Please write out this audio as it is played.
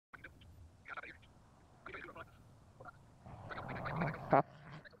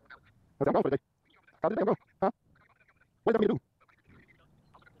I'm going for it. How did that go? Huh? What did that mean to do?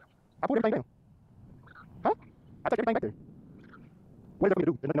 I put everything down. Huh? I took everything back there. What did that mean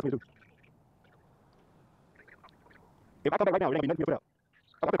to do? There's nothing else for me to do. If I come back right now, there ain't gonna be nothing for me to put out.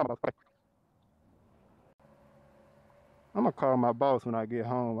 I'm gonna call my boss. Okay. I'm gonna call my boss when I get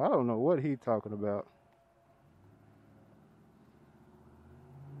home. I don't know what he's talking about.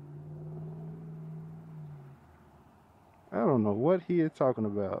 I don't know what he is talking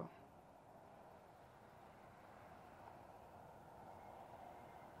about.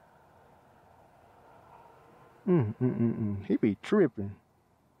 He be tripping.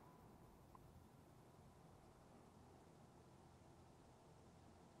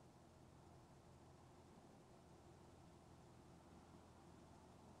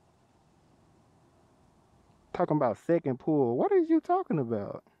 Talking about second pull. What is you talking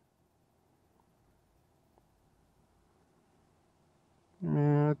about?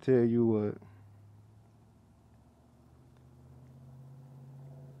 Man, I tell you what.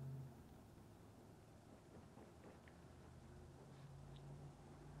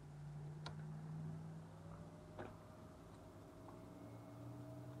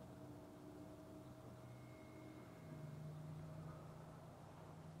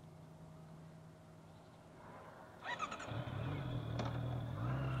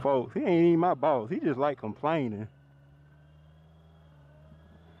 Folks, he ain't even my boss. He just like complaining.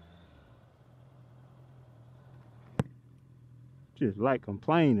 Just like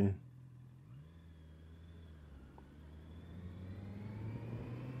complaining.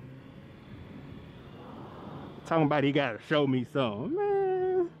 Talking about he gotta show me something.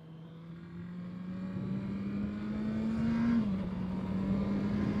 Man.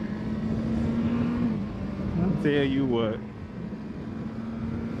 I'll tell you what.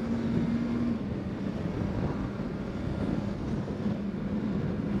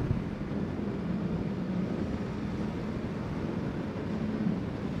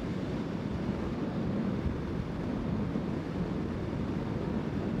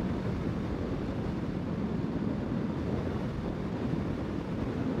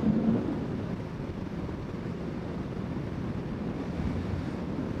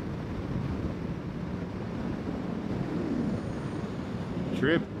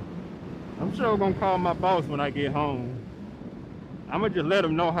 Tripping. I'm sure gonna call my boss when I get home. I'ma just let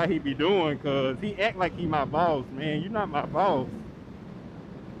him know how he be doing, cause he act like he my boss, man. You're not my boss.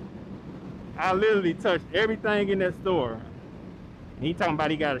 I literally touched everything in that store. And he talking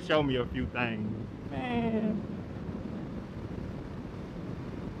about he gotta show me a few things. Man.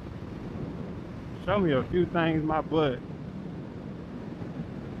 Show me a few things, my butt.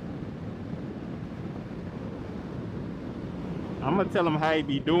 I'm gonna tell him how he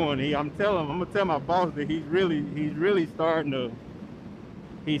be doing. I'm gonna tell my boss that he's really starting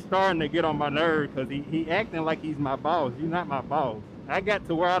to get on my nerves, because he acting like he's my boss. You're not my boss. I got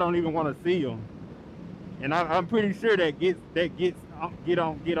to where I don't even want to see him, and I'm pretty sure that get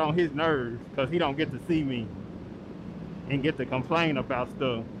on his nerves, because he don't get to see me and get to complain about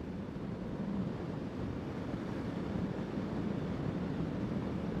stuff.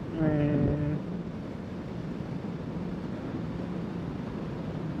 Man,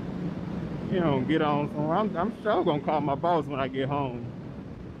 you don't get on. So I'm sure gonna call my boss when I get home.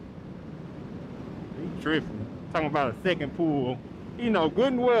 He tripping. Talking about a second pool. You know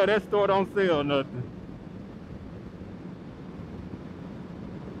good and well that store don't sell nothing.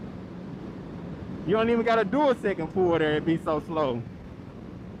 You don't even gotta do a second pool there, it be so slow.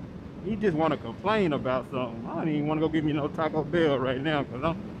 He just wanna complain about something. I don't even wanna go get me no Taco Bell right now,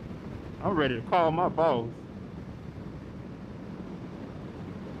 cause I'm ready to call my boss.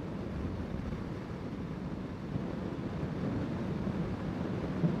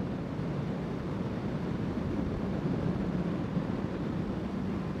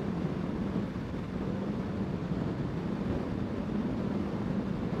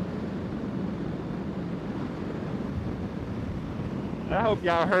 I hope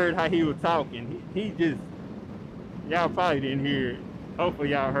y'all heard how he was talking. He just, y'all probably didn't hear it.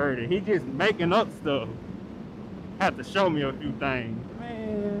 Hopefully y'all heard it. He just making up stuff. Have to show me a few things.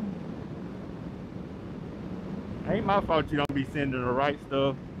 Man, ain't my fault you don't be sending the right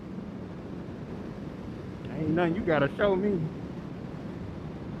stuff. Ain't nothing you gotta show me.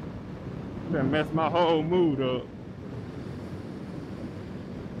 That mess my whole mood up.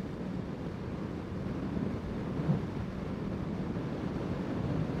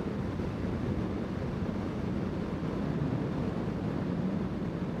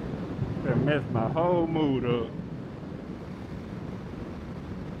 That messed my whole mood up.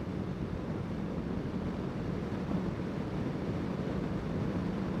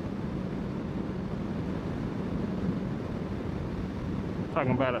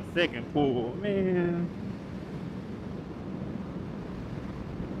 Talking about a second pull, man.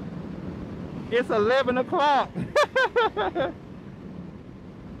 It's 11 o'clock.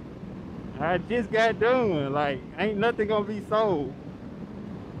 I just got done. Like, ain't nothing gonna be sold.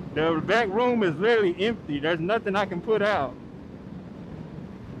 The back room is literally empty. There's nothing I can put out.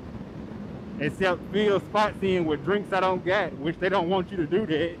 Except fill spots in with drinks I don't got, which they don't want you to do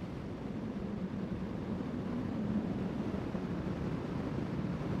that.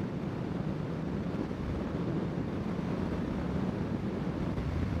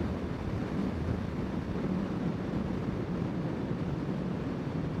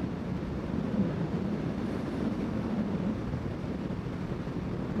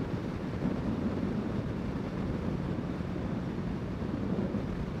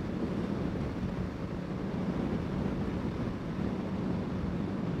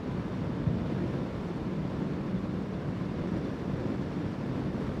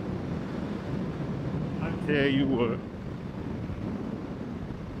 Tell you what.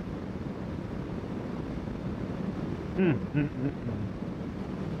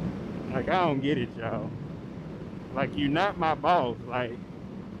 Like, I don't get it, y'all. Like, you're not my boss. Like,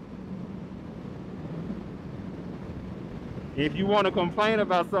 if you want to complain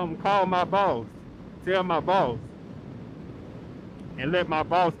about something, call my boss. Tell my boss. And let my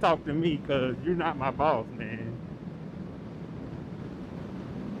boss talk to me, because you're not my boss, man.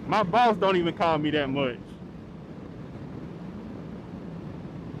 My boss don't even call me that much.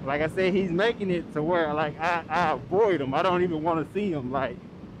 Like I said, he's making it to where, like, I avoid him. I don't even want to see him. Like,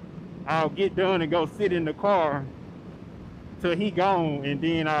 I'll get done and go sit in the car till he gone, and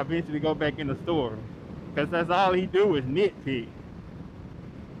then I'll eventually go back in the store. Because that's all he do is nitpick.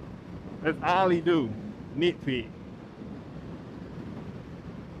 That's all he do, nitpick.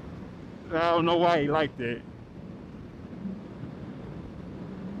 I don't know why he like that.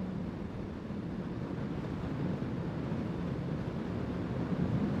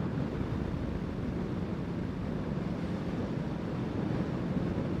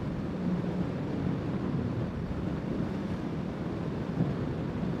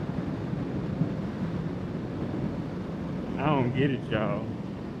 I don't get it, y'all.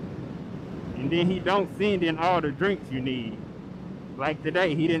 And then he don't send in all the drinks you need. Like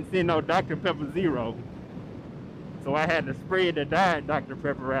today, he didn't send no Dr. Pepper Zero. So I had to spread the Diet Dr.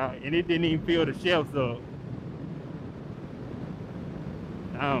 Pepper out, and it didn't even fill the shelves up.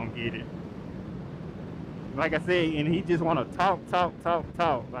 I don't get it. Like I said, and he just want to talk.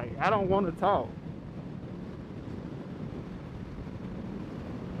 Like, I don't want to talk.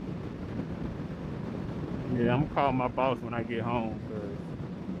 Yeah, I'm gonna call my boss when I get home, because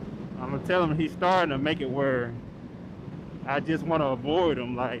I'm gonna tell him he's starting to make it where I just want to avoid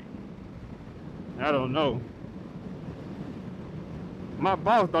him. Like, I don't know. My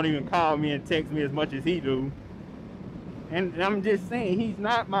boss don't even call me and text me as much as he do. And I'm just saying, he's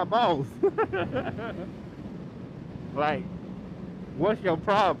not my boss. Like, what's your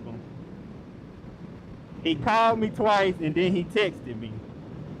problem? He called me twice and then he texted me.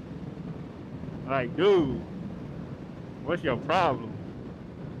 Like, dude, what's your problem?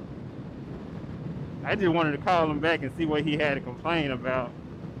 I just wanted to call him back and see what he had to complain about.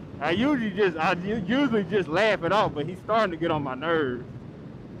 I usually just laugh it off, but he's starting to get on my nerves.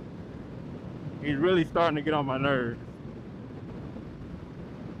 He's really starting to get on my nerves.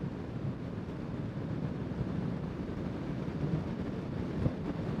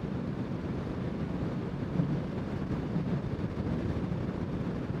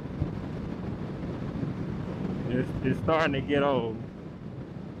 It's starting to get old.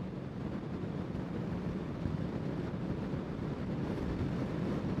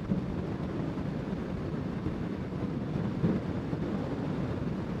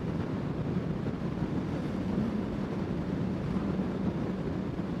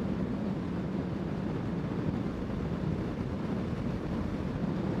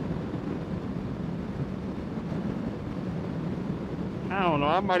 I don't know,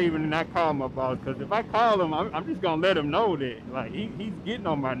 I might even not call my boss, because if I call him, I'm just gonna let him know that, like, he's getting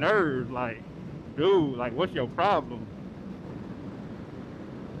on my nerves. Like, dude, like, what's your problem?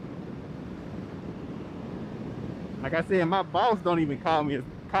 Like I said, my boss don't even call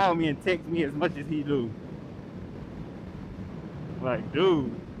me and text me as much as he do. Like,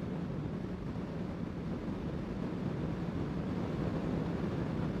 dude.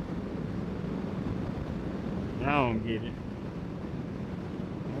 I don't get it.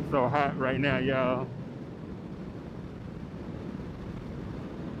 It's so hot right now, y'all.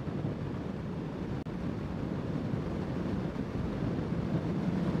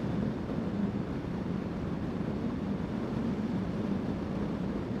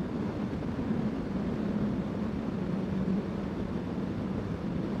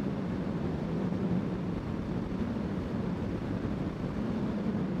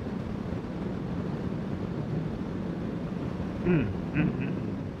 Mm, mm, mm.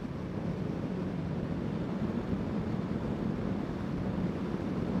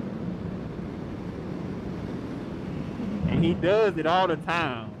 And he does it all the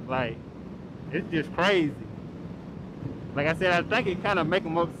time. Like, it's just crazy. Like I said, I think it kind of make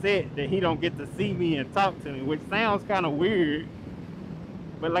him upset that he don't get to see me and talk to me, which sounds kind of weird.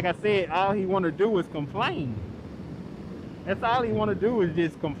 But like I said, all he want to do is complain. That's all he want to do is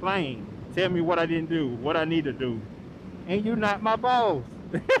just complain. Tell me what I didn't do, what I need to do. And you not my boss.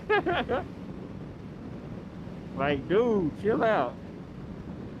 Like, dude, chill out.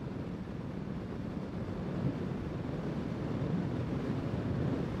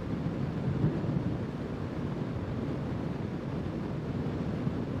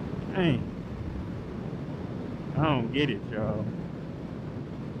 Dang. I don't get it, y'all.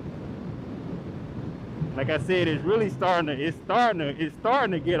 Like I said, it's really starting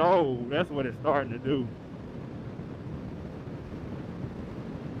to get old. That's what it's starting to do.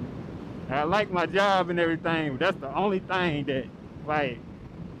 I like my job and everything, but that's the only thing that, like,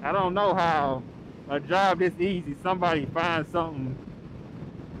 I don't know how a job this easy, somebody finds something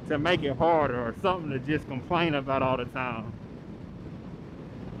to make it harder or something to just complain about all the time.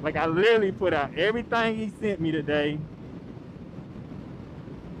 Like, I literally put out everything he sent me today,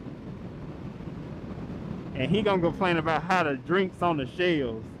 and he gonna complain about how the drinks on the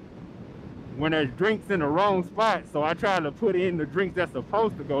shelves when there's drinks in the wrong spot. So I try to put in the drinks that's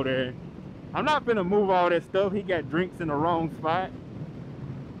supposed to go there. I'm not gonna move all that stuff. He got drinks in the wrong spot.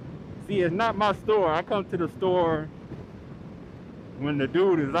 See, it's not my store. I come to the store when the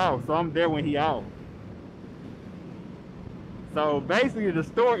dude is off, so I'm there when he off. So basically the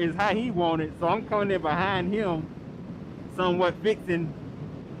store is how he wanted, so I'm coming in behind him, somewhat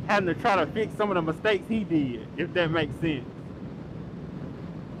having to try to fix some of the mistakes he did, if that makes sense.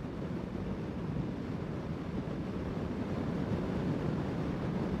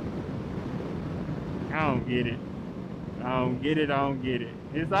 I don't get it. I don't get it. I don't get it.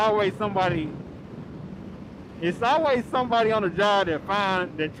 It's always somebody on the job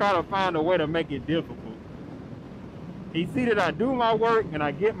that try to find a way to make it difficult. He see that I do my work and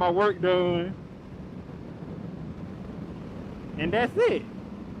I get my work done, and that's it.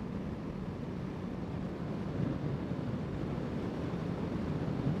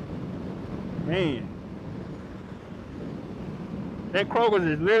 Man, that Kroger's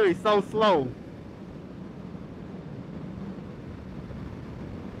is literally so slow.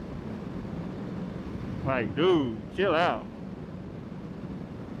 Like, dude, chill out.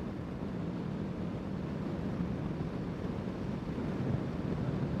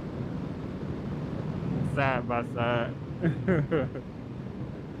 Side by side.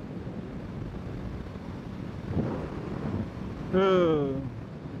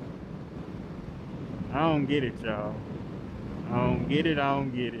 I don't get it, y'all. I don't get it. I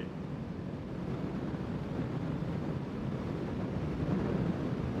don't get it.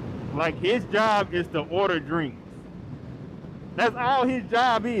 Like, his job is to order drinks. That's all his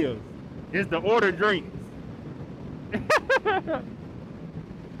job is to order drinks.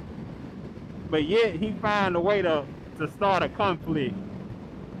 But yet he find a way to start a conflict,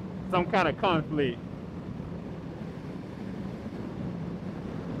 some kind of conflict,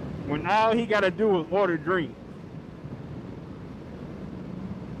 when all he got to do is order drinks.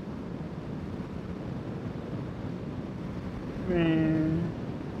 Man,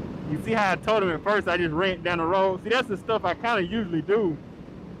 you see how I told him at first I just ran down the road? See, that's the stuff I kind of usually do,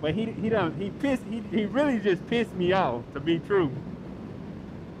 but he really just pissed me off, to be true.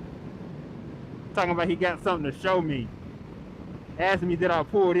 Talking about he got something to show me. Asking me did I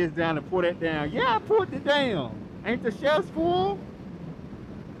pull this down and pull that down. Yeah, I pulled it down. Ain't the shelves full?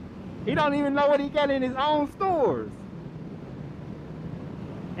 He don't even know what he got in his own stores.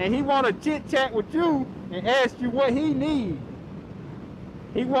 And he want to chit chat with you and ask you what he needs.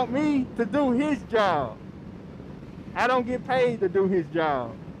 He want me to do his job. I don't get paid to do his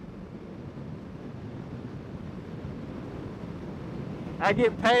job. I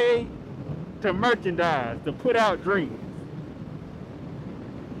get paid to merchandise, to put out drinks.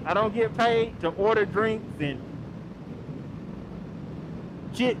 I don't get paid to order drinks and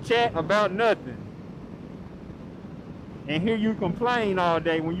chit chat about nothing. And hear you complain all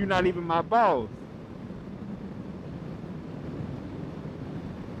day when you're not even my boss.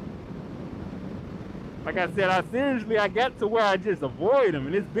 Like I said, I got to where I just avoid him,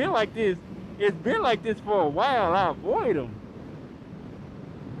 and it's been like this for a while. I avoid him.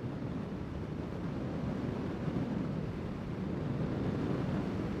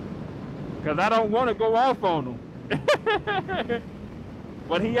 Because I don't want to go off on him.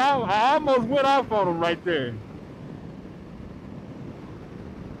 But I almost went off on him right there.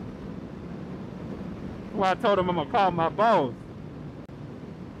 why I told him I'm gonna call my boss.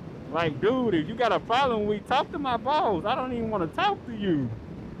 Like, dude, if you got a problem, we talk to my boss. I don't even want to talk to you.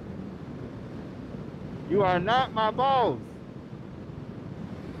 You are not my boss.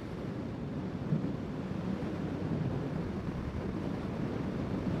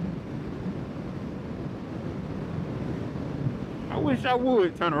 I wish I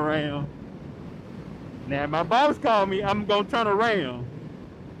would turn around. Now, if my boss called me, I'm gonna turn around.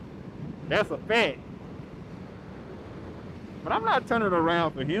 That's a fact. But I'm not turning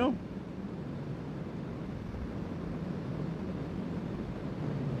around for him.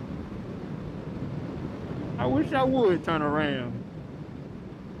 I wish I would turn around.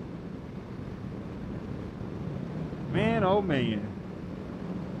 Man, oh man.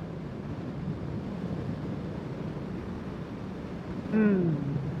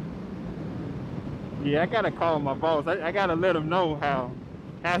 Yeah, I gotta call my boss. I gotta let him know how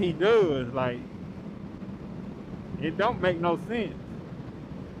he does. Like, it don't make no sense.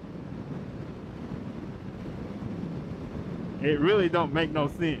 It really don't make no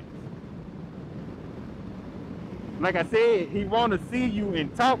sense. Like I said, he want to see you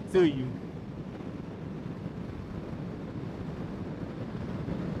and talk to you.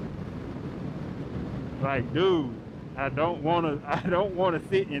 Like, dude, I don't want to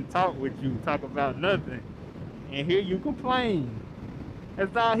sit and talk with you, talk about nothing, and hear you complain.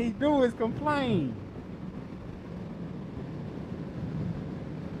 That's all he do is complain.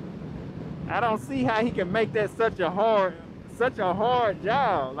 I don't see how he can make that such a hard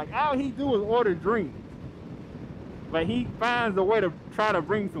job. Like, all he do is order drinks. But he finds a way to try to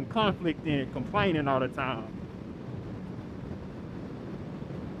bring some conflict in it, complaining all the time.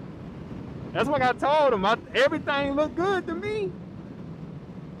 That's what I told him. Everything looked good to me.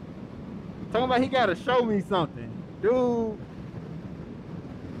 Talking about he got to show me something. Dude,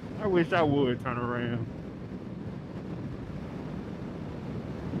 I wish I would turn around.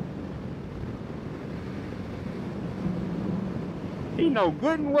 He know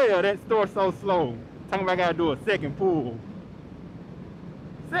good and well that store's so slow. Talking about I gotta do a second pull.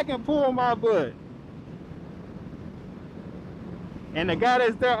 Second pull my butt. And the guy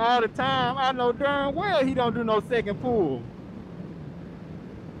that's there all the time, I know darn well he don't do no second pull.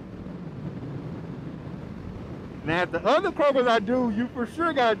 Now at the other Krogers I do, you for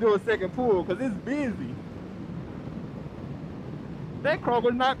sure gotta do a second pull because it's busy. That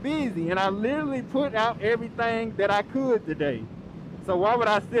Kroger's not busy, and I literally put out everything that I could today. So why would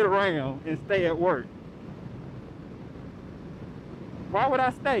I sit around and stay at work? Why would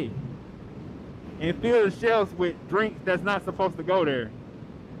I stay and fill the shelves with drinks that's not supposed to go there?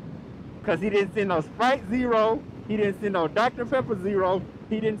 Because he didn't send no Sprite Zero, he didn't send no Dr. Pepper Zero,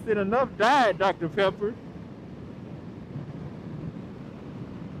 he didn't send enough Diet Dr. Pepper.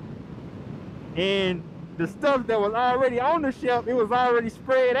 And the stuff that was already on the shelf, it was already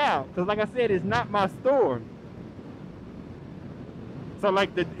spread out. Because like I said, it's not my store. So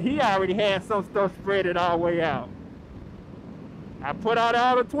like he already had some stuff spread it all the way out. I put out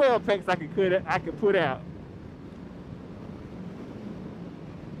all the 12 packs I could put out.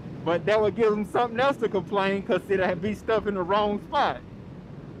 But that would give them something else to complain because it'd be stuff in the wrong spot.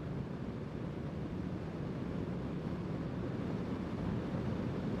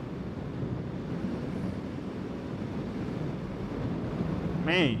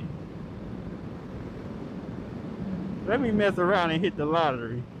 Man. Let me mess around and hit the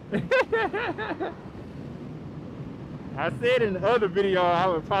lottery. I said in the other video I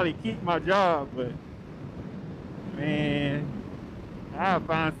would probably keep my job, but man, I'll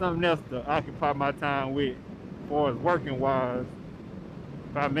find something else to occupy my time with as far as working wise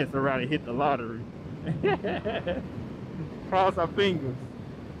if I mess around and hit the lottery. Cross our fingers.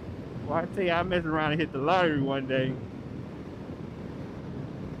 Well, I tell you, I mess around and hit the lottery one day.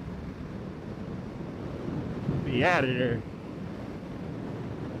 Be out of there.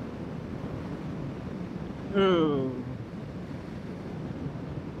 Ooh.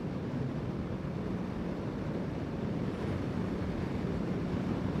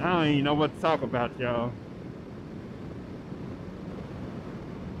 I don't even know what to talk about, y'all.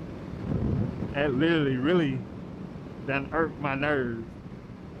 That literally really done irked my nerves.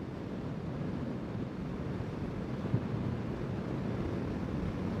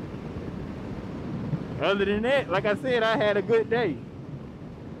 Other than that, like I said, I had a good day.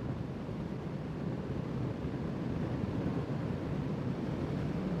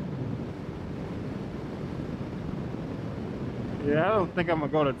 Yeah, I don't think I'm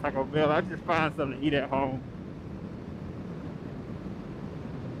gonna go to Taco Bell. I just find something to eat at home.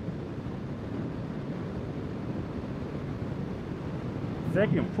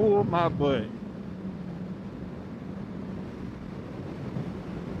 Second pull my butt.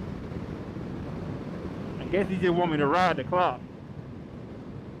 Guess he just want me to ride the clock.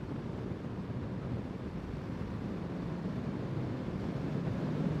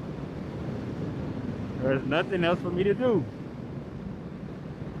 There's nothing else for me to do.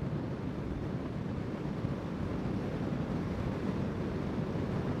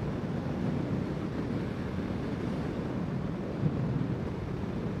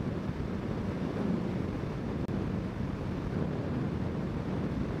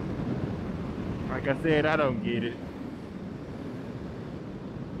 Like I said, I don't get it.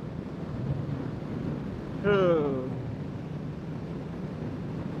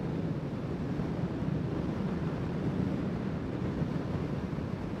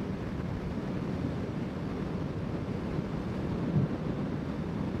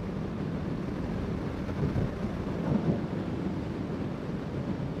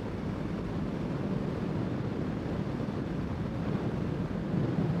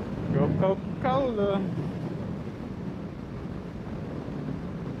 Go Coca-Cola.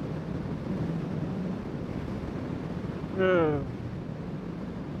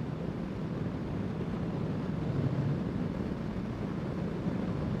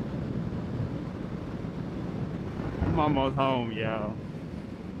 I'm almost home, y'all.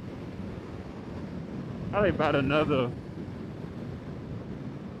 Probably about another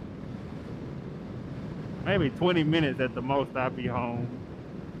maybe 20 minutes at the most. I'll be home.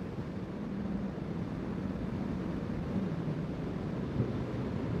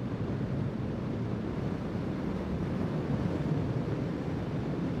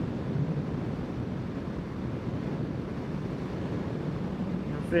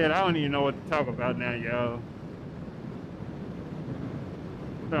 Said I don't even know what to talk about now, y'all.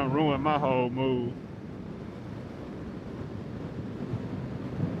 Done ruined my whole mood.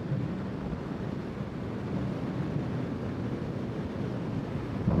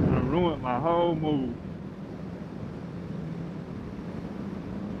 Done ruined my whole mood.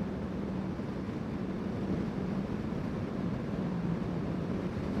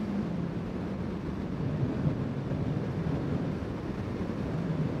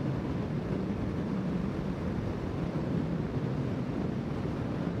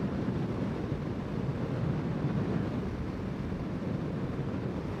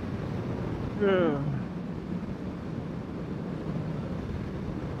 Yeah.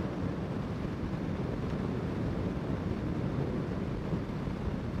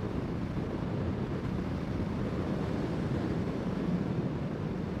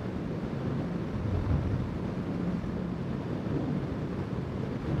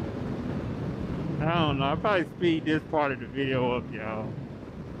 I don't know. I'll probably speed this part of the video up, y'all.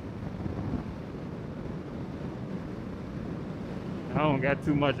 I don't got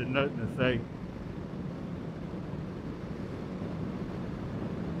too much of nothing to say.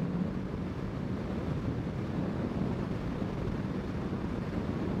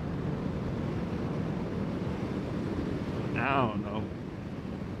 I don't know.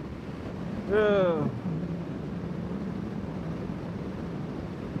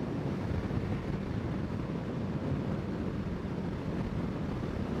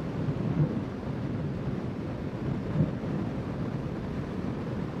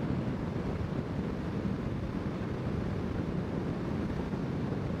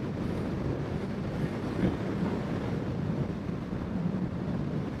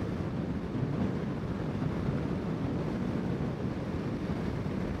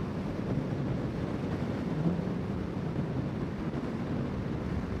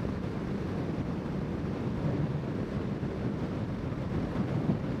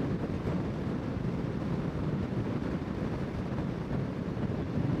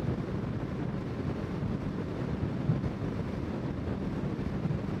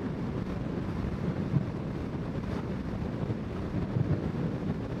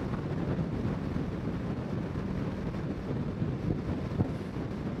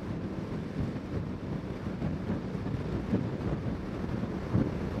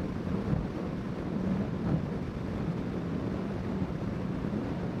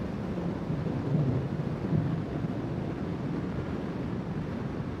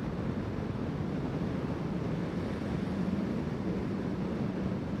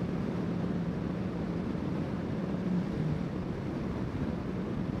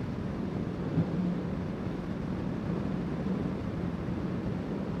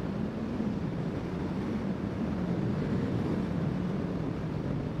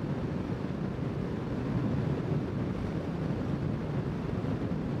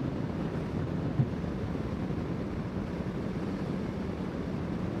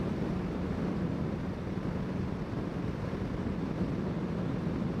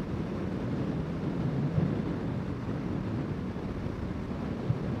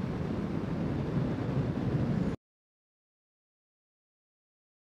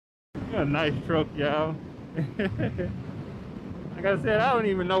 A nice truck, y'all. Like I said, I don't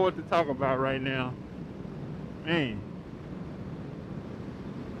even know what to talk about right now. Man.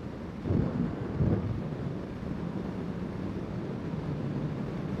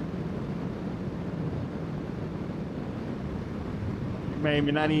 It made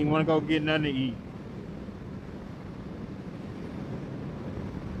me not even want to go get nothing to eat.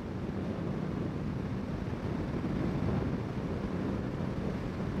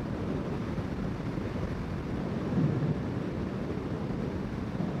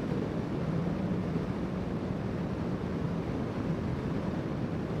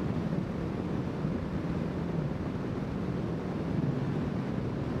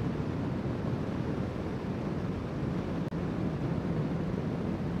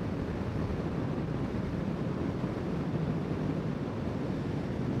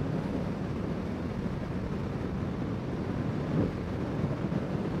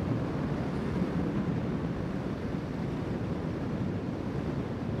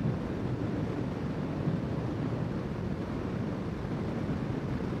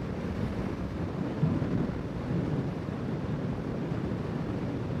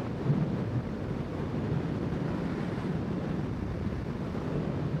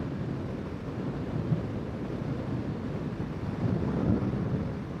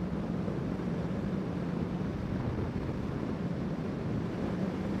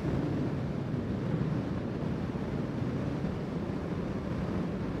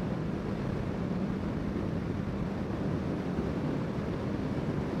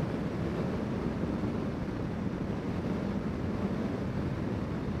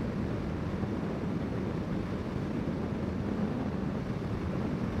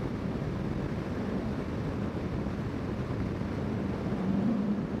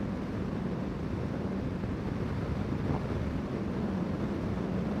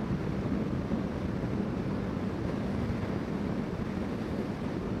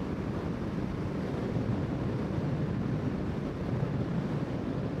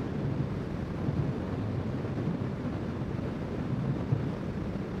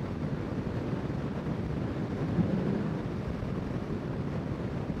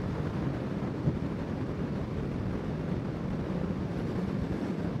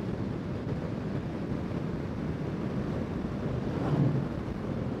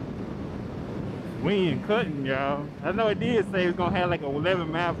 Wind cutting, y'all. I know it did say it's gonna have like a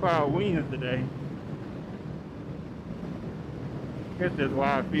 11-mile-per-hour winds today. Guess that's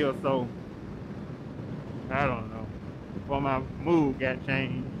why I feel so, I don't know, before my mood got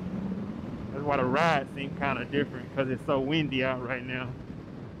changed. That's why the ride seemed kind of different, because it's so windy out right now.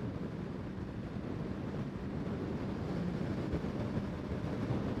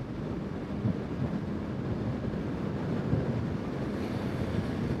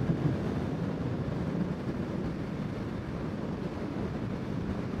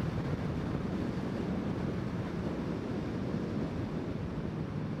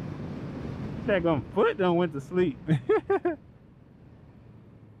 That gum foot done went to sleep. I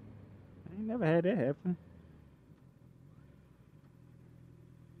ain't never had that happen.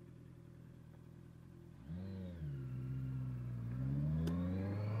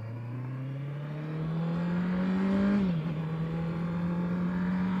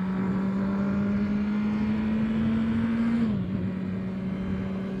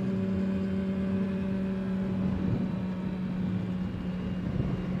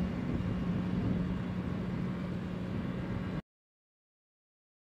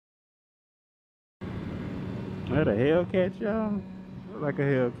 That a Hellcat, y'all? Look like a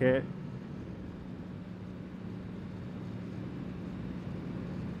Hellcat.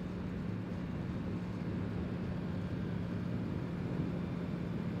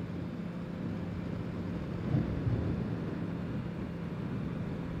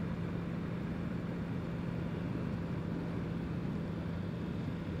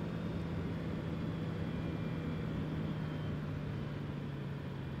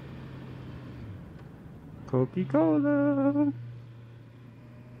 Coca-Cola.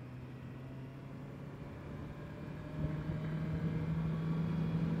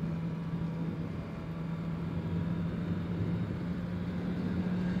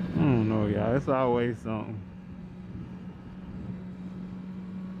 I don't know, y'all. It's always something.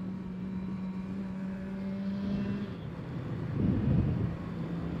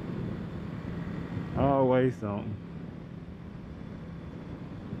 Always something.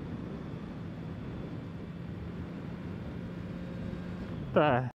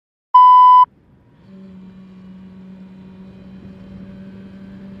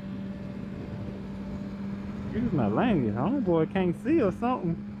 Excuse my language. Homeboy can't see or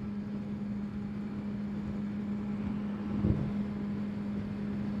something.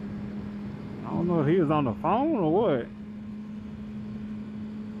 don't know if he was on the phone or what.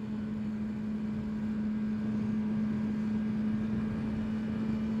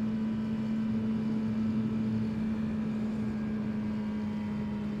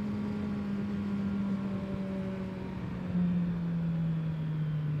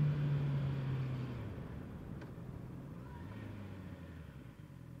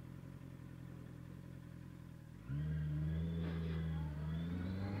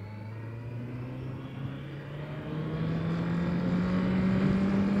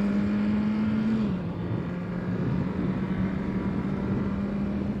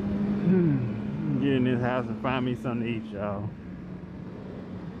 Get in this house and find me something to eat, y'all.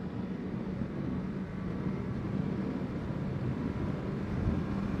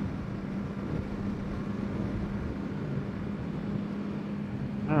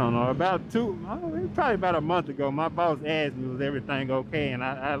 I don't know, probably about a month ago, my boss asked me was everything okay, and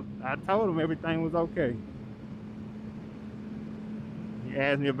I told him everything was okay. He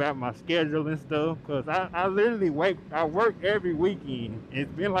asked me about my schedule and stuff, cause I literally work every weekend.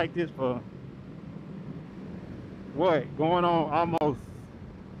 It's been like this for what, going on almost,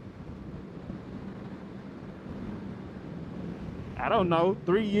 I don't know,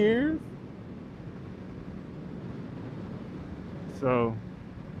 3 years. So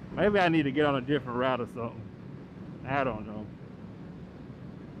maybe I need to get on a different route or something. I don't know.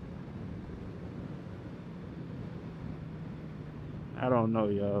 I don't know,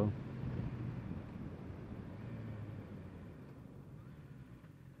 y'all.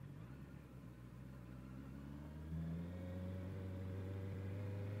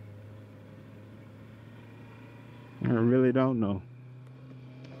 I really don't know.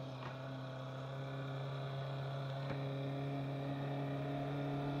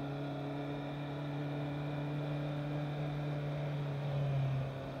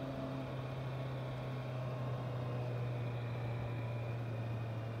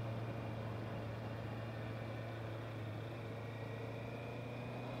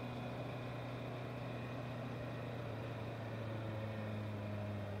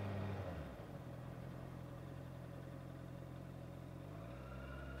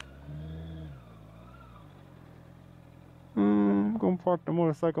 I'm gonna park the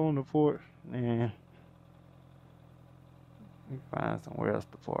motorcycle on the porch and find somewhere else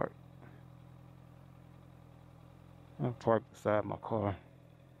to park. I'll park beside my car.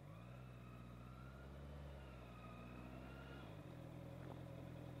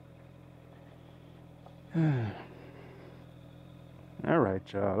 All right,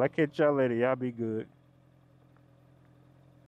 y'all. I'll catch y'all later. Y'all be good.